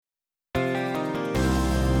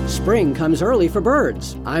Spring comes early for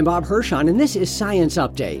birds. I'm Bob Hirschon, and this is Science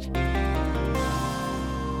Update.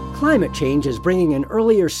 Climate change is bringing an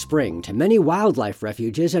earlier spring to many wildlife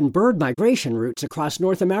refuges and bird migration routes across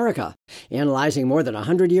North America. Analyzing more than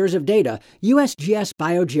 100 years of data, USGS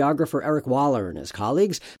biogeographer Eric Waller and his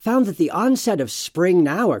colleagues found that the onset of spring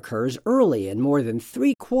now occurs early in more than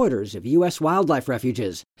 3/4 of U.S. wildlife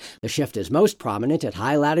refuges. The shift is most prominent at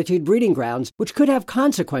high-latitude breeding grounds, which could have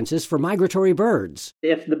consequences for migratory birds.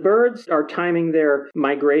 If the birds are timing their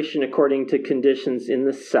migration according to conditions in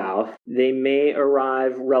the south, they may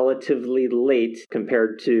arrive relatively late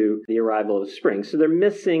compared to the arrival of spring. So they're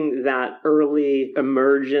missing that early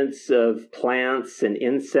emergence of plants and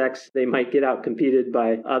insects. They might get outcompeted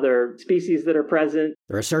by other species that are present.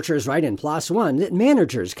 The researchers write in PLOS One that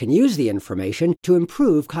managers can use the information to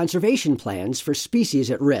improve conservation plans for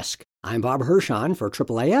species at risk. I'm Bob Hirschon for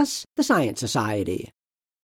AAAS, the Science Society.